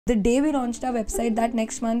The day we launched our website, that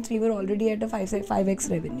next month we were already at a 5x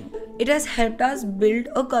revenue. It has helped us build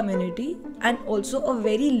a community and also a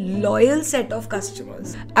very loyal set of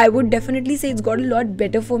customers. I would definitely say it's got a lot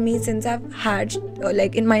better for me since I've had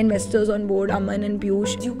in my investors on board, Aman and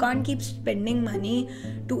Piyush. You can't keep spending money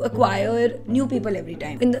to acquire new people every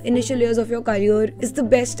time. In the initial years of your career is the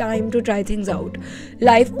best time to try things out.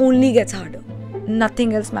 Life only gets harder.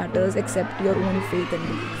 Nothing else matters except your own faith and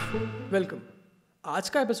belief. Welcome. आज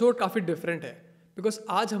का episode काफ़ी different है because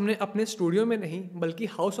आज हमने अपने studio में नहीं बल्कि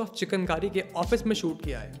हाउस ऑफ चिकनकारी के ऑफिस में शूट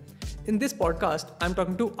किया है। In this podcast I am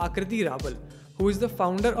talking to आकृति Rawal who is the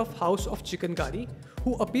founder of house of chikankari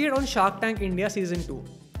who appeared on shark tank India season 2।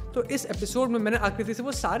 तो इस एपिसोड में मैंने आकृति से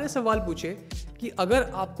वो सारे सवाल पूछे कि अगर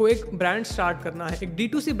आपको एक ब्रांड स्टार्ट करना है, एक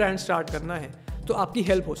D2C ब्रांड स्टार्ट करना है तो आपकी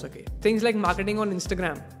हेल्प हो सके। Things like marketing on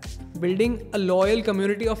Instagram, building a loyal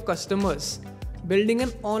community of customers, building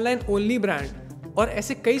an online only brand और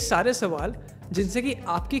ऐसे कई सारे सवाल जिनसे कि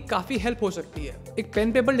आपकी काफ़ी हेल्प हो सकती है। एक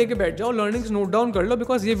पेन पेपर लेके बैठ जाओ, लर्निंग्स नोट डाउन कर लो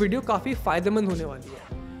बिकॉज ये वीडियो काफ़ी फायदेमंद होने वाली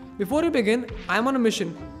है। Before you begin, I am on a mission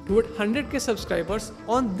to hit 100K subscribers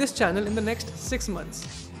on this channel in the next 6 months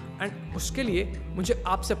and उसके लिए मुझे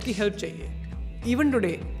आप सबकी हेल्प चाहिए। Even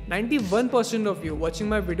today, 91% of you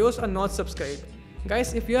watching my videos are not subscribed.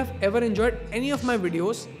 Guys, if you have ever enjoyed any of my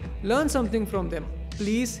videos, learn something from them,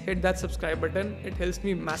 please hit that subscribe button. It helps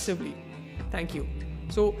me massively. Thank you.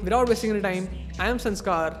 So, without wasting any time, I am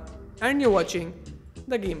Sanskar and you're watching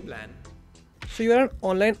The Game Plan. So, you are an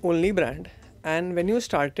online only brand. And when you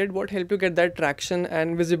started, what helped you get that traction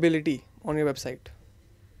and visibility on your website?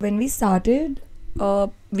 When we started,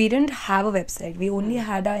 we didn't have a website. We only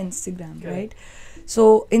had our Instagram, right?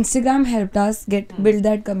 So Instagram helped us build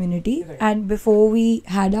that community. And before we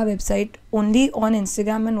had our website, only on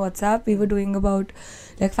Instagram and WhatsApp, we were doing about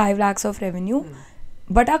like 5 lakhs of revenue.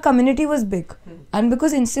 But our community was big. And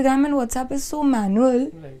because Instagram and WhatsApp is so manual,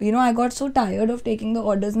 you know, I got so tired of taking the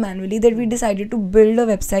orders manually that we decided to build a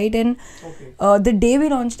website. And the day we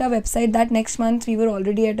launched our website, that next month, we were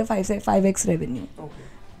already at a 5x revenue.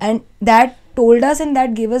 And that told us and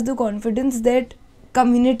that gave us the confidence that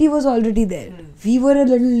community was already there. We were a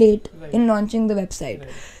little late in launching the website.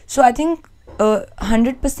 So I think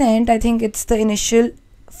 100%, I think it's the initial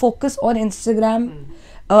focus on Instagram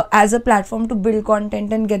as a platform to build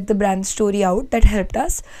content and get the brand story out that helped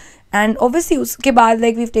us. And obviously, uske baad,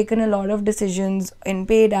 like we've taken a lot of decisions in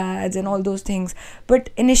paid ads and all those things. But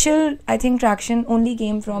initial, I think, traction only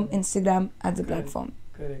came from Instagram as a platform.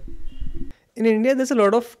 Correct. In India, there's a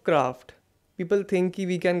lot of craft. People think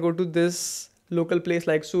we can go to this local place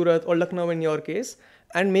like Surat or Lucknow in your case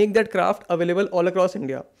and make that craft available all across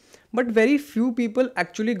India. But very few people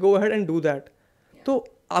actually go ahead and do that. तो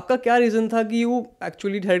आपका क्या reason था कि you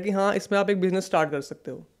actually decided कि हाँ इसमें आप एक बिजनेस स्टार्ट कर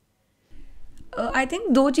सकते हो? I think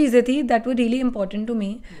दो चीज़ें थी that were really important to me.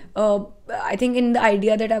 I think in the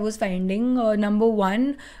idea that I was finding, number one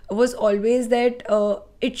was always that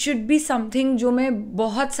it should be something जो मैं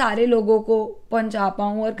बहुत सारे लोगों को पहुंचा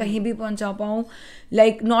पाऊँ और कहीं भी पहुंचा पाऊँ,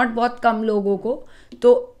 like not बहुत कम लोगों को.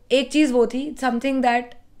 तो एक चीज़ वो थी, something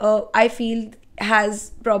that I feel has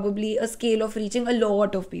probably a scale of reaching a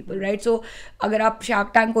lot of people, right? So अगर आप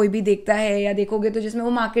शार्क टैंक कोई भी देखता है या देखोगे तो जिसमें वो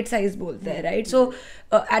मार्केट साइज बोलते हैं, right? So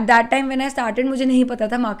at that time when I started मुझे नहीं पता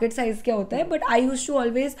था मार्केट साइज क्या होता है, but I used to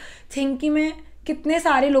always think कि मैं कितने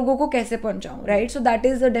सारे लोगों को कैसे पहुंचाऊँ, right? So that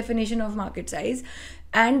is the definition of market size.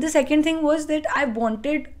 And the second thing was that I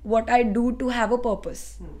wanted what I do to have a purpose.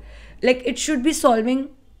 Like it should be solving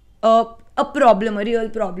a problem, a real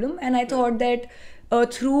problem. And I thought that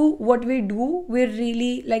through what we do, we're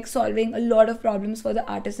really like solving a lot of problems for the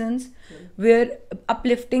artisans. We're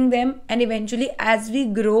uplifting them, and eventually as we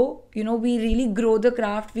grow, you know, we really grow the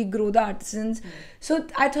craft, we grow the artisans. So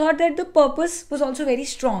I thought that the purpose was also very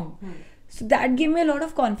strong. So that gave me a lot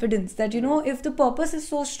of confidence that, you know, if the purpose is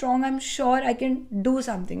so strong, I'm sure I can do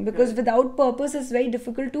something, because without purpose it's very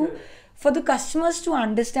difficult to for the customers to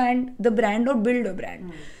understand the brand or build a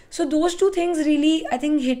brand. So those two things really, I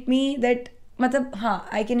think, hit me that मतलब हाँ,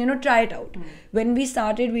 I can, you know, try it out. When we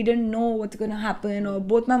started, we didn't know what's gonna happen, or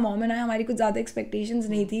both my mom and I, हमारी कुछ ज़्यादा expectations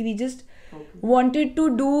नहीं थी. We just wanted to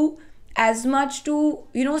do as much to,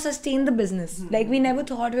 you know, sustain the business. Like we never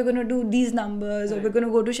thought we're gonna do these numbers or we're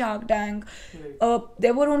gonna go to Shark Tank.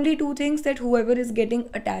 There were only two things, that whoever is getting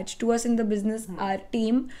attached to us in the business, our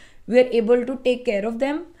team, we're able to take care of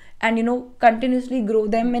them and, you know, continuously grow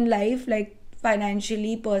them in life, like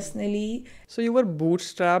financially, personally. So you were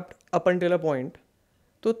bootstrapped up until a point.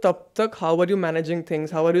 तो तब तक how were you managing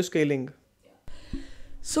things? How are you scaling?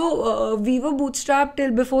 So we were bootstrapped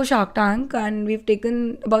till before Shark Tank, and we've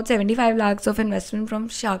taken about 75 lakhs of investment from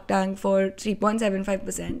Shark Tank for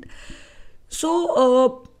 3.75%.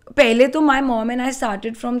 So pehle to my mom and I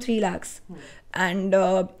started from 3 lakhs. And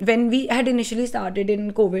when we had initially started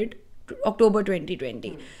in COVID, October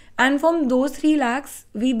 2020. And from those 3 lakhs,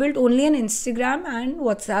 we built only an Instagram and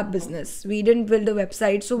WhatsApp business. We didn't build a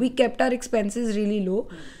website, so we kept our expenses really low.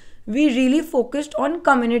 We really focused on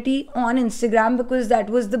community on Instagram because that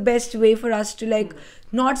was the best way for us to like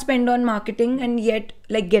not spend on marketing and yet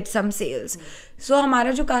like get some sales. So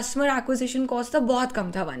हमारा जो customer acquisition cost था बहुत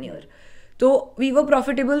कम था 1 year. So we were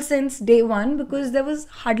profitable since day one because there was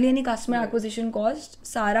hardly any customer acquisition cost.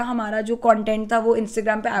 सारा हमारा जो content था वो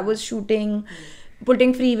Instagram पे I was shooting,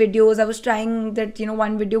 putting free videos. I was trying that, you know,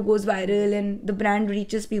 one video goes viral and the brand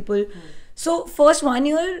reaches people. So first 1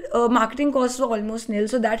 year, marketing costs were almost nil.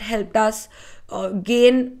 So that helped us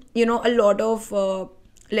gain, you know, a lot of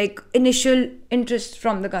like initial interest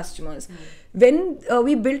from the customers. When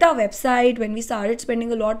we built our website, when we started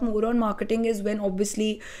spending a lot more on marketing is when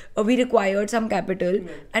obviously we required some capital.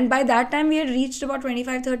 And by that time we had reached about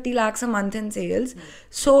 25-30 lakhs a month in sales.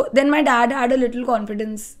 So then my dad had a little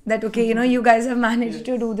confidence that, okay, you know, you guys have managed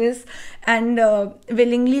to do this. And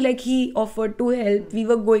willingly, like, he offered to help. We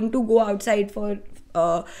were going to go outside for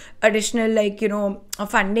additional, like, you know,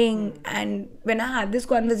 funding. And when I had this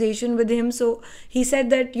conversation with him, so he said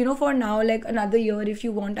that, you know, for now, like another year, if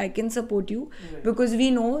you want, I can support you, because we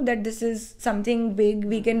know that this is something big,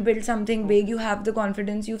 we can build something big, you have the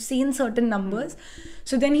confidence, you've seen certain numbers.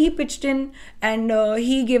 So then he pitched in and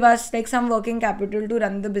he gave us like some working capital to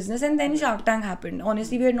run the business. And then Shark Tank happened.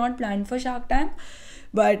 Honestly, we had not planned for Shark Tank,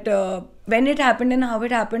 but when it happened and how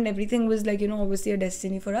it happened, everything was like, you know, obviously a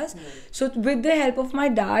destiny for us. So with the help of my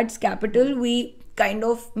dad's capital, we kind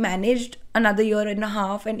of managed another year and a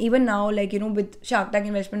half. And even now, like, you know, with Shark Tank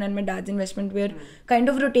investment and my dad's investment, we're kind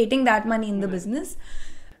of rotating that money in the business.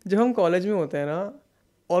 जब हम college में होते हैं ना,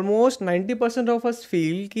 almost 90% of us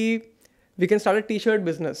feel कि we can start a t-shirt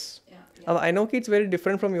business. अब I know कि it's very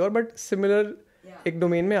different from your, but similar एक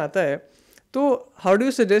domain में आता है. So how do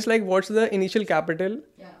you suggest, like, what's the initial capital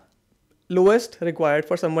lowest required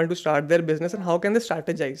for someone to start their business, and how can they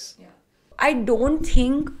strategize? I don't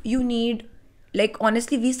think you need, like,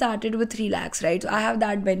 honestly, we started with 3 lakhs, right? So I have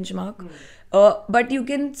that benchmark. But you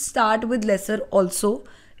can start with lesser also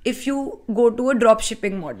if you go to a drop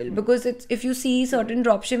shipping model, because it's, if you see certain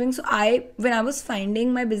drop shipping. So when I was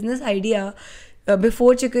finding my business idea,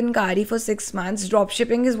 before chicken curry for 6 months, drop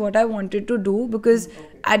shipping is what I wanted to do, because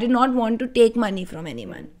I did not want to take money from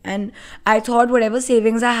anyone. And I thought whatever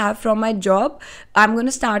savings I have from my job, I'm going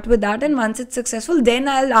to start with that. And once it's successful, then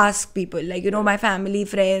I'll ask people, like, you know, my family,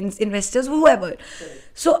 friends, investors, whoever.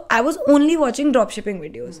 So I was only watching drop shipping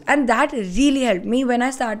videos. And that really helped me when I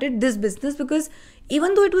started this business, because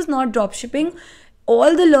even though it was not drop shipping,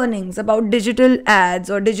 all the learnings about digital ads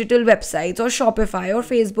or digital websites or Shopify or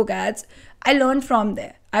Facebook ads, I learned from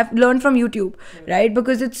there. I've learned from YouTube, right?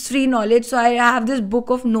 Because it's free knowledge. So I have this book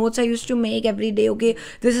of notes I used to make every day. Okay,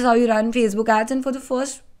 this is how you run Facebook ads. And for the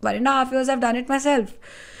first 1.5 years, I've done it myself.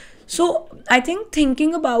 So I think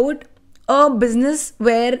thinking about a business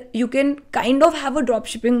where you can kind of have a drop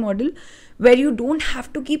shipping model, where you don't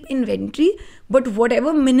have to keep inventory, but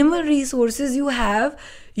whatever minimal resources you have,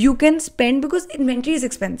 you can spend, because inventory is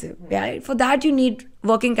expensive. Yeah, for that you need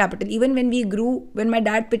working capital. Even when we grew, when my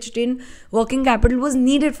dad pitched in, working capital was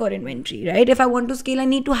needed for inventory, right? If I want to scale, I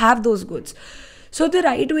need to have those goods. So the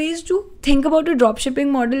right way is to think about a drop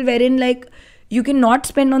shipping model wherein, like, you can not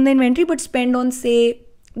spend on the inventory, but spend on, say,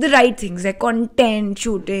 the right things like content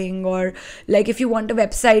shooting, or like if you want a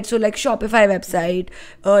website, so like Shopify website,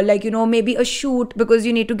 like, you know, maybe a shoot because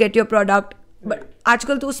you need to get your product. But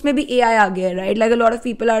आजकल तो उसमें भी AI आ गया है, right? Like a lot of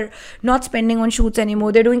people are not spending on shoots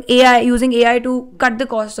anymore. They're doing AI, using AI to cut the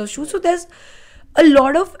cost of shoots. So there's a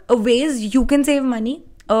lot of ways you can save money.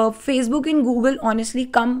 Facebook and Google honestly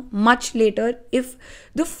come much later. If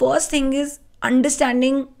the first thing is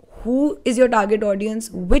understanding who is your target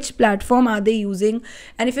audience, which platform are they using,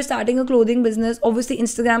 and if you're starting a clothing business, obviously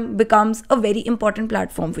Instagram becomes a very important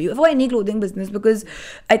platform for you, for any clothing business, because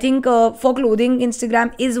I think for clothing,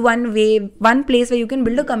 Instagram is one place where you can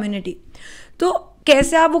build a community. तो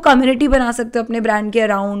कैसे आप वो community बना सकते हो अपने brand के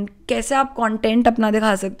around, कैसे आप कंटेंट अपना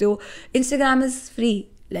दिखा सकते हो. Instagram is free.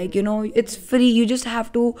 Like, you know, it's free. You just have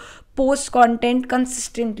to post content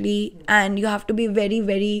consistently, and you have to be very,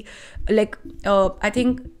 very, like, I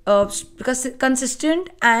think, consistent,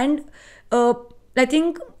 and I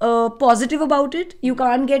think positive about it. You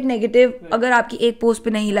can't get negative अगर आपकी एक post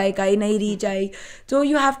पे नहीं like I, नहीं reach I. So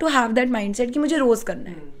you have to have that mindset कि मुझे रोज करना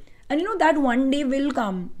है. And that one day will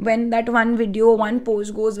come when that one video, one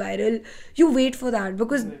post goes viral. You wait for that,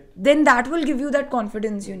 because then that will give you that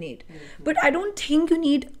confidence you need. But I don't think you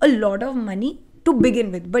need a lot of money to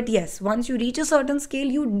begin with. But yes, once you reach a certain scale,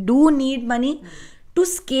 you do need money to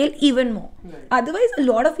scale even more. Otherwise, a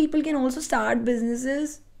lot of people can also start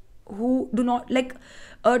businesses who do not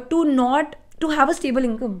to have a stable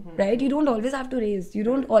income, right? You don't always have to raise, you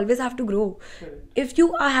don't always have to grow. If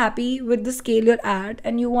you are happy with the scale you're at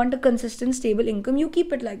and you want a consistent stable income, you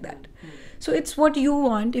keep it like that. So it's what you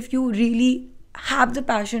want. If you really have the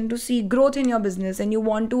passion to see growth in your business and you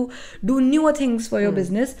want to do newer things for your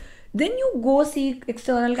business, then you go seek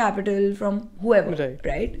external capital from whoever,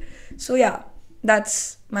 right? So yeah,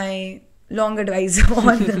 that's my long advice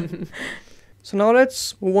on. So now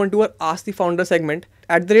let's move on to our Ask the Founder segment.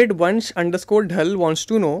 @Vansh_Dhal wants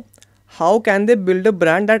to know, how can they build a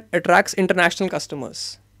brand that attracts international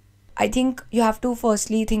customers? I think you have to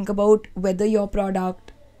firstly think about whether your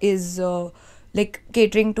product is like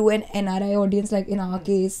catering to an NRI audience, like in our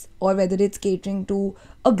case, or whether it's catering to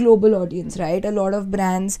a global audience, right? A lot of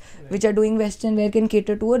brands which are doing Western wear can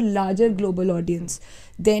cater to a larger global audience.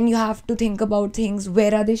 Then you have to think about things.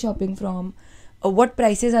 Where are they shopping from? What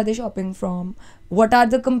prices are they shopping from? What are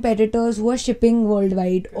the competitors who are shipping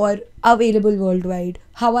worldwide or available worldwide?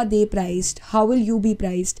 How are they priced? How will you be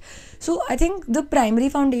priced? So I think the primary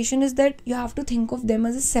foundation is that you have to think of them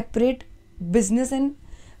as a separate business and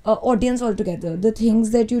audience altogether. The things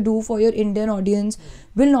that you do for your Indian audience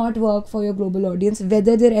will not work for your global audience,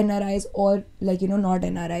 whether they're NRIs or not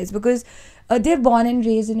NRIs, because they're born and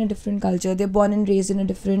raised in a different culture. They're born and raised in a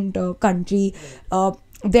different country.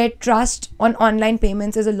 Their trust on online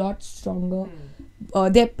payments is a lot stronger.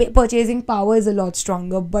 Their purchasing power is a lot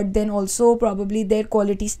stronger, but then also probably their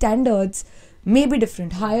quality standards may be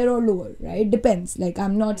different, higher or lower, right? Depends. Like,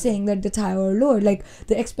 I'm not saying that it's higher or lower. Like,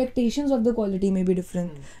 the expectations of the quality may be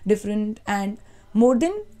different. And more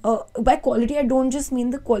than by quality, I don't just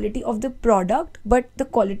mean the quality of the product, but the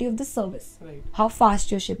quality of the service. How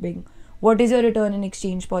fast you're shipping, what is your return and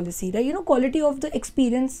exchange policy, right? Quality of the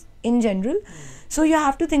experience in general. So you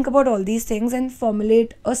have to think about all these things and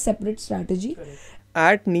formulate a separate strategy.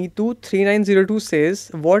 @Neetu3902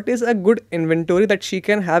 says, what is a good inventory that she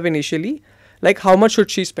can have initially? Like, how much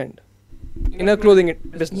should she spend in a clothing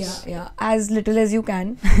business? Yeah, as little as you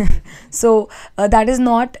can. So that is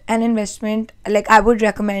not an investment like I would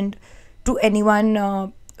recommend to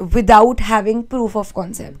anyone without having proof of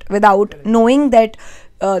concept, without knowing that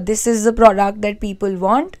this is the product that people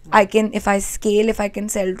want. If I can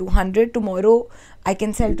sell to 100 tomorrow, I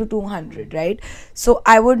can sell to 200, right? So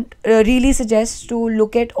I would really suggest to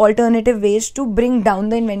look at alternative ways to bring down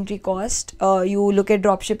the inventory cost. You look at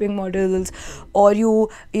drop shipping models, or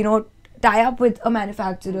you tie up with a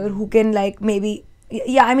manufacturer who can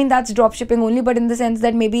that's drop shipping only, but in the sense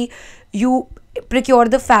that maybe you procure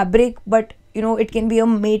the fabric, but it can be a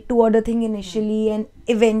made to order thing initially, and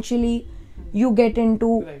eventually you get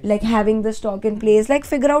into having the stock in place.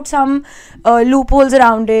 Figure out some loopholes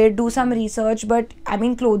around it, do some research. But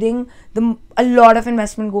clothing, a lot of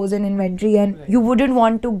investment goes in inventory, and you wouldn't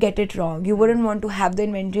want to get it wrong. You wouldn't want to have the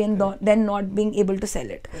inventory and then not being able to sell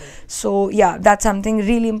it. So yeah, that's something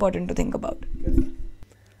really important to think about.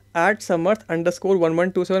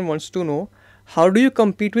 @Samarth_1127 wants to know, how do you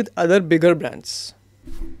compete with other bigger brands?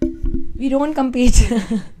 We don't compete.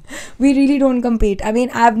 We really don't compete.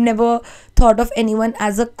 I've never thought of anyone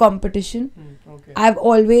as a competition. I've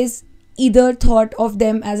always either thought of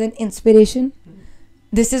them as an inspiration.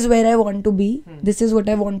 This is where I want to be. This is what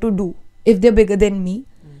I want to do if they're bigger than me.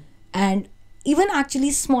 And even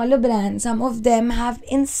actually smaller brands, some of them have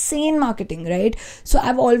insane marketing, right? So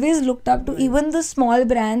I've always looked up to even the small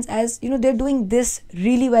brands as, they're doing this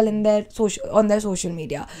really well on their social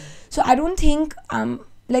media. So I don't think I'm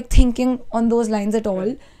thinking on those lines at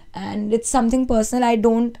all. And it's something personal.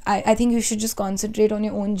 I think you should just concentrate on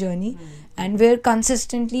your own journey. And we're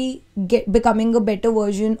consistently becoming a better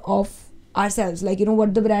version of ourselves.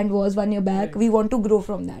 What the brand was 1 year back, we want to grow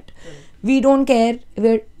from that. We don't care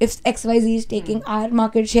if XYZ is taking our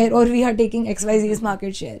market share or we are taking XYZ's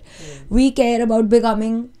market share. We care about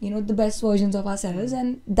becoming, the best versions of ourselves,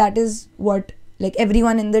 and that is what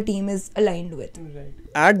everyone in the team is aligned with.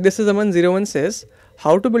 @ThisIsAman01 says,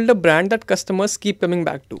 how to build a brand that customers keep coming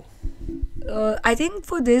back to? I think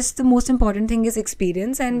for this, the most important thing is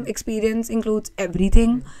experience, and experience includes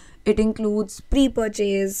everything. It includes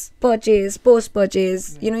pre-purchase, purchase,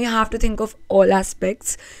 post-purchase. You have to think of all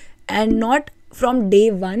aspects, and not from day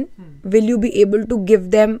one will you be able to give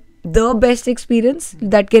them the best experience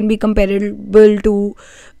that can be comparable to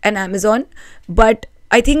an Amazon. But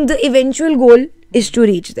I think the eventual goal is to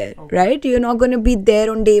reach there, right? You're not going to be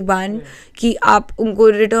there on day one कि आप उनको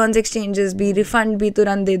returns exchanges भी refund भी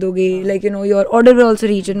तुरंत दे दोगे, like your order will also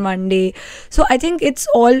reach in one day. So I think it's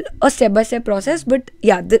all a step by step process, but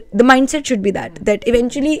yeah, the mindset should be that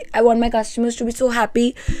eventually I want my customers to be so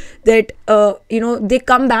happy that they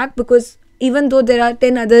come back, because even though there are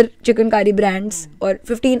 10 other chicken curry brands or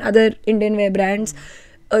 15 other Indian wear brands,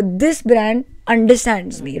 this brand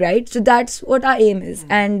understands me, right? So that's what our aim is,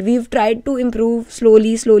 and we've tried to improve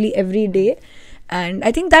slowly every day, and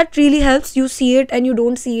I think that really helps. You see it, and you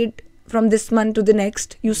don't see it from this month to the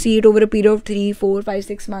next. You see it over a period of 3, 4, 5,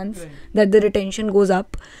 6 months, that the retention goes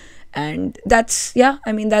up, and that's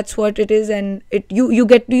that's what it is, and you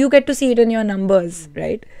get to see it in your numbers,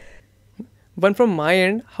 right? One from my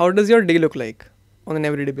end, how does your day look like on an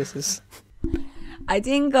everyday basis? I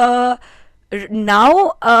think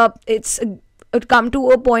now it's come to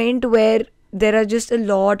a point where there are just a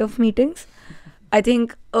lot of meetings. I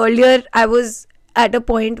think earlier I was at a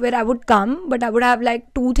point where I would come, but I would have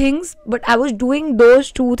like 2 things, but I was doing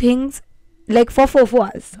those 2 things like for 4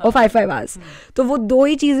 hours or 5 hours. तो वो 2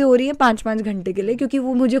 ही चीज़ें हो रही हैं 5 घंटे के लिए, क्योंकि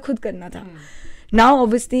वो मुझे खुद करना था. Now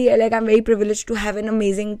obviously, like, I'm very privileged to have an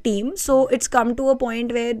amazing team, so it's come to a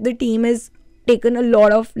point where the team has taken a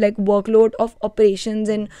lot of like workload of operations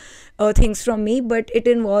and things from me, but it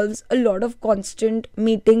involves a lot of constant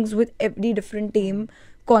meetings with every different team,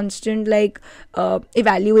 constant like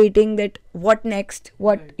evaluating that what next,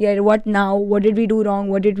 what now, what did we do wrong,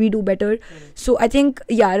 what did we do better. So I think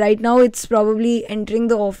right now it's probably entering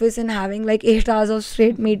the office and having like 8 hours of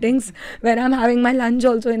straight meetings where I'm having my lunch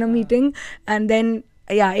also in a meeting, and then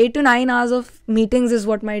 8 to 9 hours of meetings is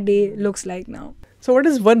what my day looks like now. So what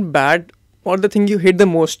is one bad or the thing you hate the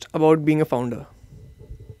most about being a founder?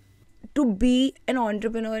 To be an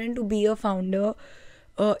entrepreneur and to be a founder,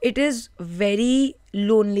 it is very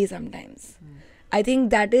lonely sometimes. I think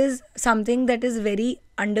that is something that is very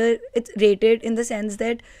it's rated, in the sense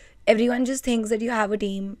that everyone just thinks that you have a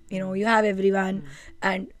team, you have everyone,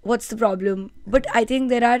 and what's the problem? But I think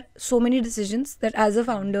there are so many decisions that as a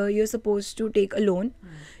founder you're supposed to take alone.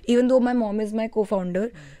 Even though my mom is my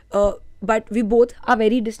co-founder, but we both are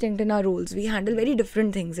very distinct in our roles. We handle very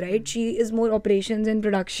different things, right? She is more operations and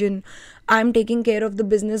production. I'm taking care of the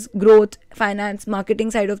business growth, finance,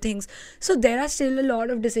 marketing side of things. So there are still a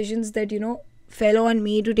lot of decisions that, fell on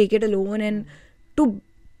me to take it alone, and to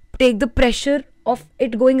take the pressure of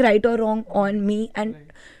it going right or wrong on me, and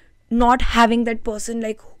not having that person,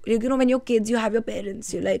 like, when you're kids, you have your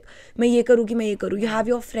parents, you're like, main ye karu ki main ye karu. You have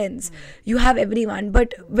your friends, you have everyone.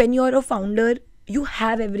 But when you're a founder, you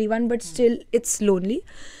have everyone, but still it's lonely.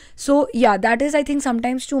 So that is, I think,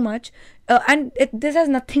 sometimes too much, and this has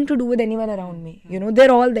nothing to do with anyone around me.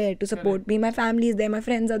 They're all there to support me. My family is there, my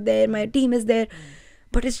friends are there, my team is there,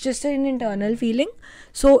 but it's just an internal feeling.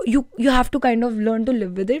 So you have to kind of learn to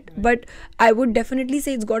live with it. But I would definitely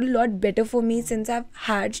say it's got a lot better for me since I've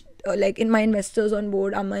had like in my investors on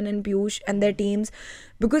board, Aman and Piyush and their teams,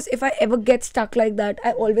 because if I ever get stuck like that,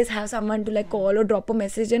 I always have someone to like call or drop a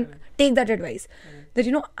message and take that advice, that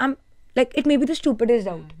I'm like, it may be the stupidest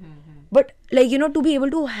doubt, but like to be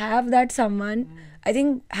able to have that someone, I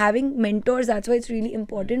think having mentors, that's why it's really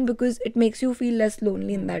important, because it makes you feel less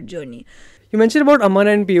lonely in that journey. You mentioned about Aman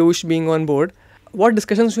and Piyush being on board. What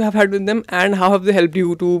discussions you have had with them, and how have they helped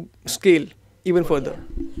you to scale even further?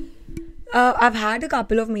 I've had a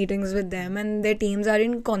couple of meetings with them, and their teams are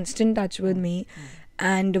in constant touch with me.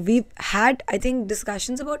 And we've had, I think,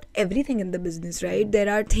 discussions about everything in the business, right? There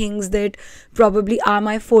are things that probably are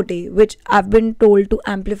my forte, which I've been told to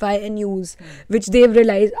amplify and use, which they've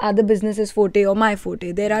realized are the business's forte or my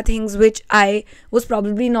forte. There are things which I was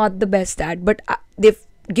probably not the best at, but they've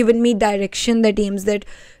given me direction, the teams, that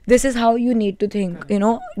this is how you need to think,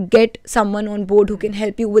 get someone on board who can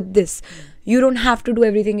help you with this. You don't have to do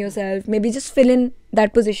everything yourself. Maybe just fill in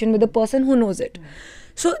that position with a person who knows it.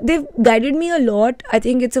 So they've guided me a lot. I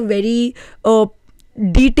think it's a very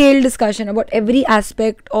detailed discussion about every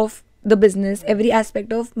aspect of the business, every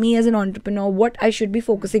aspect of me as an entrepreneur, what I should be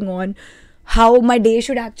focusing on, how my day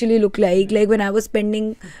should actually look like. Like when I was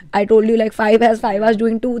spending, I told you, like 5 hours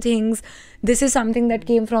doing 2 things. This is something that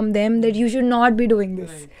came from them, that you should not be doing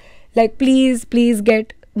this. Right. Like please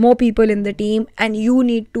get more people in the team, and you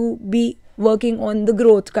need to be working on the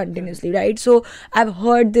growth continuously, right? So I've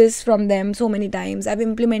heard this from them so many times. I've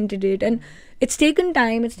implemented it, and it's taken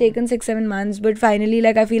time. It's taken 6-7 months, but finally,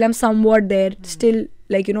 like, I feel I'm somewhat there. Still,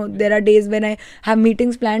 like, there are days when I have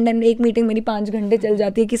meetings planned and एक meeting मेरी 5 घंटे चल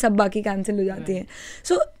जाती है कि सब बाकी cancel हो जाती हैं.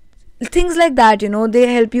 So things like that, they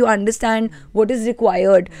help you understand what is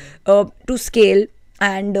required to scale.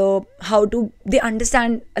 and how to, they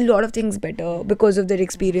understand a lot of things better because of their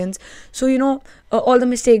experience. So all the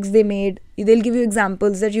mistakes they made, they'll give you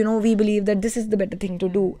examples that we believe that this is the better thing to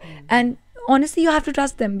do. And honestly, you have to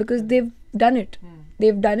trust them because they've done it.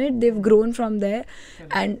 They've grown from there.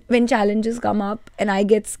 And when challenges come up and I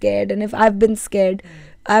get scared, and if I've been scared,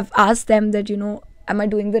 I've asked them that am I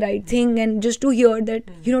doing the right thing, and just to hear that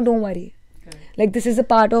don't worry, like this is a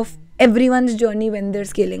part of everyone's journey when they're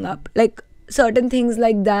scaling up. Like certain things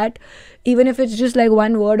like that, even if it's just like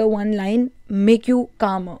one word or one line, make you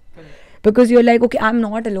calmer. Because you're like, okay, I'm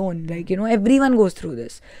not alone. Like, everyone goes through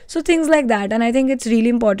this. So things like that. And I think it's really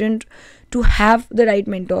important to have the right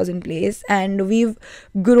mentors in place. And we've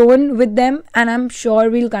grown with them. And I'm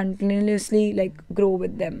sure we'll continuously grow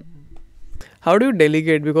with them. How do you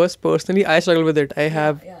delegate? Because personally, I struggle with it. I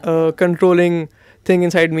have a controlling thing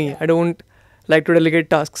inside me. I don't like to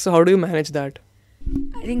delegate tasks. So how do you manage that?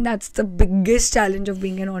 I think that's the biggest challenge of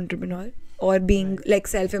being an entrepreneur or being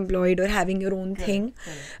self-employed or having your own thing.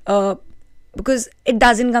 Because it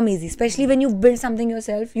doesn't come easy, especially when you've built something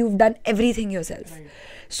yourself, you've done everything yourself.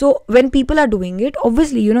 So when people are doing it,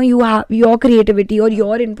 obviously, you have your creativity or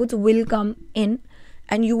your inputs will come in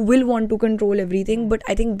and you will want to control everything. But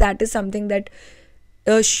I think that is something that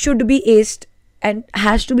should be aced and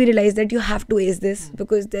has to be realized that you have to ace this,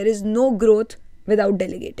 because there is no growth without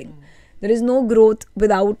delegating. There is no growth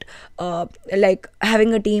without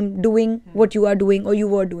having a team doing what you are doing or you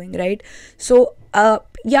were doing, right? So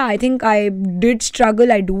I think I did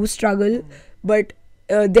struggle. I do struggle, but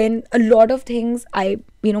then a lot of things I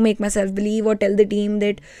make myself believe or tell the team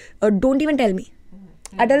that don't even tell me.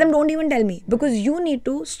 I tell them don't even tell me, because you need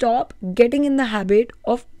to stop getting in the habit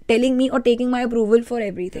of telling me or taking my approval for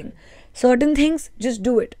everything. Certain things, just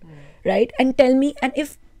do it, right? And tell me. And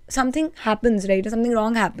if something happens, right, or something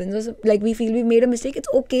wrong happens, or we feel we made a mistake, it's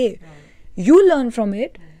okay. You learn from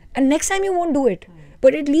it, and next time you won't do it.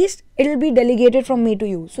 But at least it'll be delegated from me to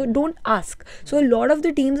you. So don't ask. So a lot of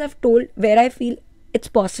the teams I've told where I feel it's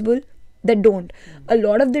possible, that don't. A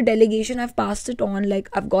lot of the delegation I've passed it on,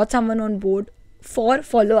 I've got someone on board for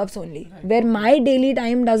follow-ups only, where my daily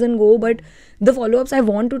time doesn't go, but the follow-ups I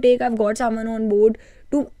want to take, I've got someone on board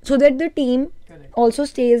so that the team also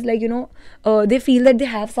stays they feel that they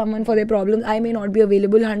have someone for their problems. I may not be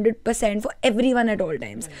available 100% for everyone at all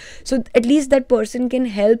times. So at least that person can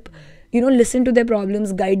help listen to their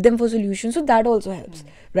problems, guide them for solutions. So that also helps,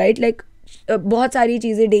 right? बहुत सारी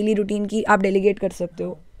चीज़ें daily routine की आप delegate कर सकते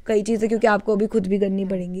हो, कई चीज़ें क्योंकि आपको अभी खुद भी करनी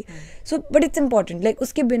पड़ेंगी. सो बट इट्स इम्पॉर्टेंट,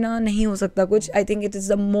 उसके बिना नहीं हो सकता कुछ. I think it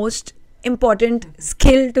is the most important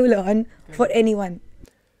skill to learn for anyone.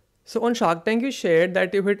 So on Shark Tank, you shared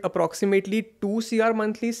that you hit approximately 2 CR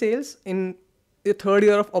monthly sales in the third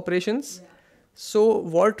year of operations. So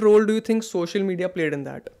what role do you think social media played in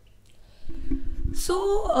that? So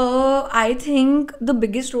I think the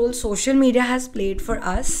biggest role social media has played for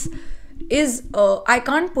us is I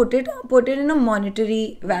can't put it in a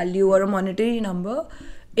monetary value or a monetary number.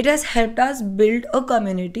 It has helped us build a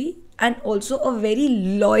community and also a very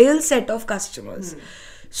loyal set of customers.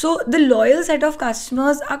 So the loyal set of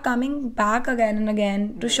customers are coming back again and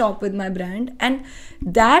again to shop with my brand, and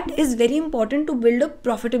that is very important to build a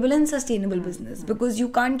profitable and sustainable business, because you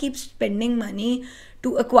can't keep spending money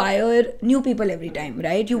to acquire new people every time,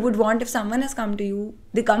 right? You would want, if someone has come to you,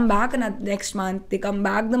 they come back next month, they come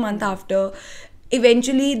back the month after.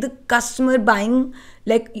 Eventually the customer buying,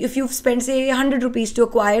 if you've spent say 100 rupees to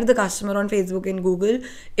acquire the customer on Facebook and Google,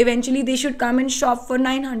 eventually they should come and shop for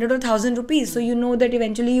 900 or 1000 rupees. So you know that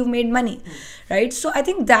eventually you've made money, right? So I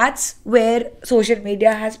think that's where social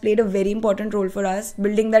media has played a very important role for us,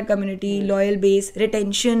 building that community, loyal base,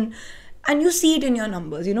 retention. And you see it in your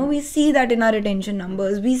numbers, we see that in our retention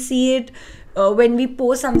numbers. We see it when we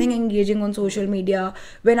post something engaging on social media.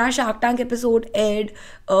 When our Shark Tank episode aired,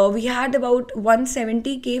 we had about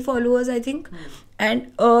 170k followers, I think.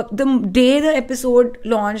 And the day the episode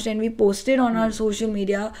launched and we posted on our social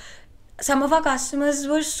media, some of our customers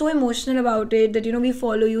were so emotional about it that, we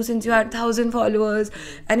follow you since you had 1,000 followers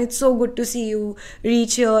and it's so good to see you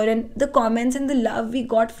reach here. And the comments and the love we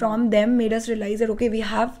got from them made us realize that, okay, we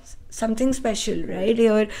have something special right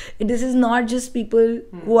here. This is not just people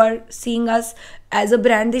who are seeing us as a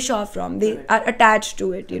brand they shop from. They are attached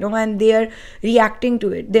to it, and they are reacting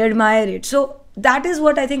to it. They admire it. So that is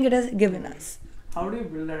what I think it has given us. How do you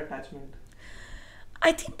build that attachment?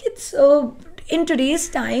 I think it's in today's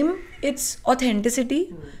time, it's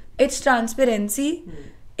authenticity, it's transparency,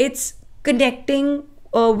 it's connecting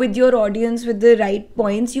with your audience with the right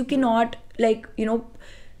points. You cannot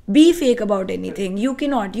be fake about anything. You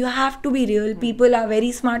cannot. You have to be real. People are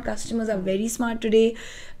very smart. Customers are very smart today.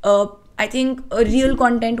 I think real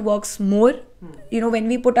content works more. When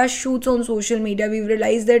we put our shoots on social media, we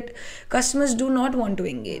realize that customers do not want to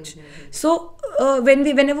engage. So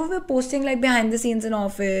whenever we're posting like behind the scenes in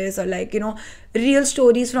office, or like real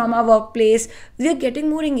stories from our workplace, we are getting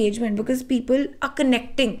more engagement because people are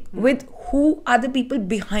connecting with who are the people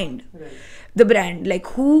behind the brand, like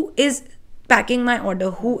who is packing my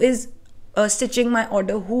order, who is stitching my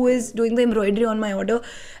order, who is doing the embroidery on my order.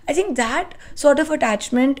 I think that sort of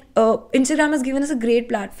attachment, Instagram has given us a great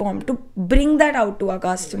platform to bring that out to our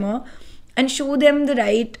customer and show them the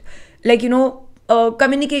right, like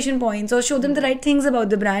communication points, or show them the right things about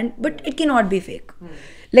the brand, but it cannot be fake.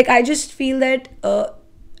 Like, I just feel that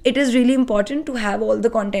it is really important to have all the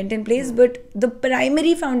content in place, but the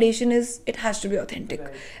primary foundation is it has to be authentic,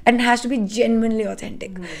 and it has to be genuinely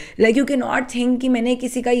authentic. Like, you cannot think कि मैंने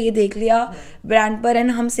किसी का ये देख लिया brand पर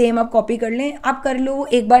and हम same अब copy कर लें. आप कर लो,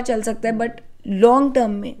 एक बार चल सकता है, but long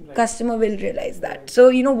term में customer will realize that. So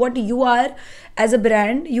what you are as a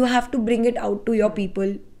brand, you have to bring it out to your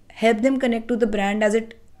people, help them connect to the brand as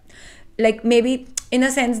it, like, maybe in a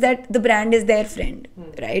sense that the brand is their friend,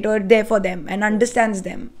 right, or there for them and understands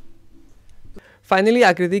them. Finally,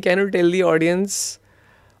 Akriti, can you tell the audience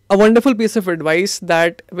a wonderful piece of advice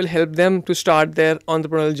that will help them to start their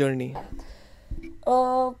entrepreneurial journey?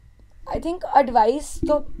 I think advice,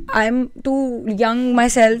 so I'm too young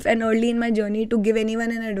myself and early in my journey to give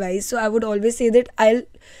anyone an advice, so I would always say that I'll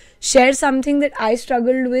share something that I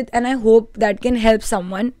struggled with, and I hope that can help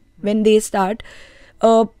someone when they start.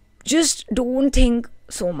 Just don't think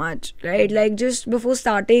so much, right? Like, just before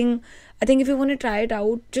starting, I think if you want to try it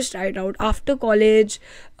out, just try it out after college,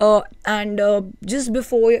 and just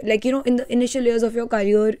before, like, in the initial years of your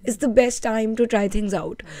career is the best time to try things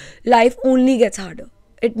out. Life only gets harder,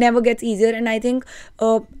 it never gets easier. And I think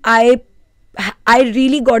I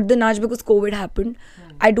really got the nudge because COVID happened.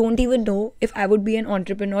 I don't even know if I would be an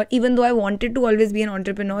entrepreneur, even though I wanted to always be an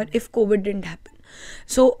entrepreneur, if COVID didn't happen.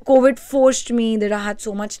 So COVID forced me that I had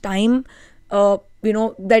so much time,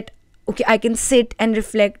 that okay, I can sit and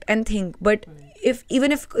reflect and think. But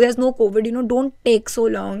even if there's no COVID, don't take so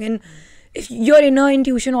long. And if your inner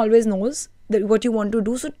intuition always knows that what you want to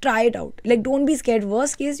do, so try it out. Like, don't be scared.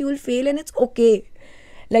 Worst case, you will fail, and it's okay.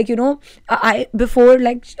 Like, I before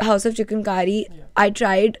like House of Chicken Curry, I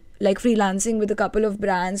tried like freelancing with a couple of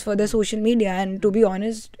brands for their social media, and to be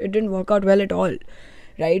honest, it didn't work out well at all.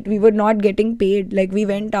 Right, we were not getting paid. Like, we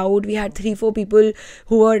went out, we had 3-4 people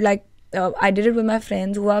who were like, I did it with my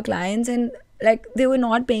friends who are clients, and like, they were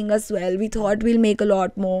not paying us well. We thought we'll make a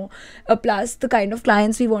lot more, plus the kind of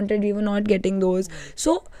clients we wanted, we were not getting those.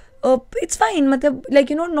 So it's fine, like,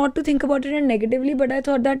 not to think about it negatively, but I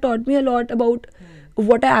thought that taught me a lot about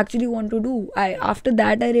what I actually want to do. After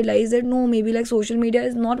that I realized that no, maybe like social media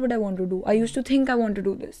is not what I want to do. I used to think I want to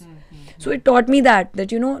do this. So it taught me that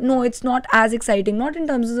no, it's not as exciting, not in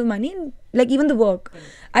terms of the money, like even the work.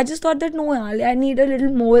 I just thought that no, I need a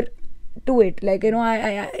little more to it, like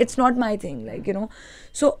I it's not my thing, like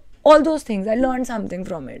so all those things, I learned something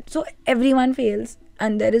from it. So everyone fails,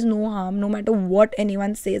 and there is no harm, no matter what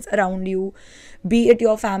anyone says around you, be it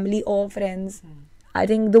your family or friends. I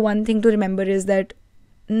think the one thing to remember is that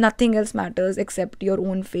nothing else matters except your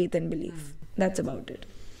own faith and belief. That's about it.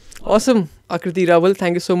 Awesome. Akriti Rawal,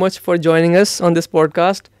 thank you so much for joining us on this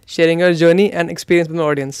podcast, sharing your journey and experience with the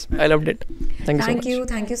audience. I loved it. Thank you so much.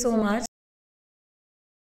 Thank you so much.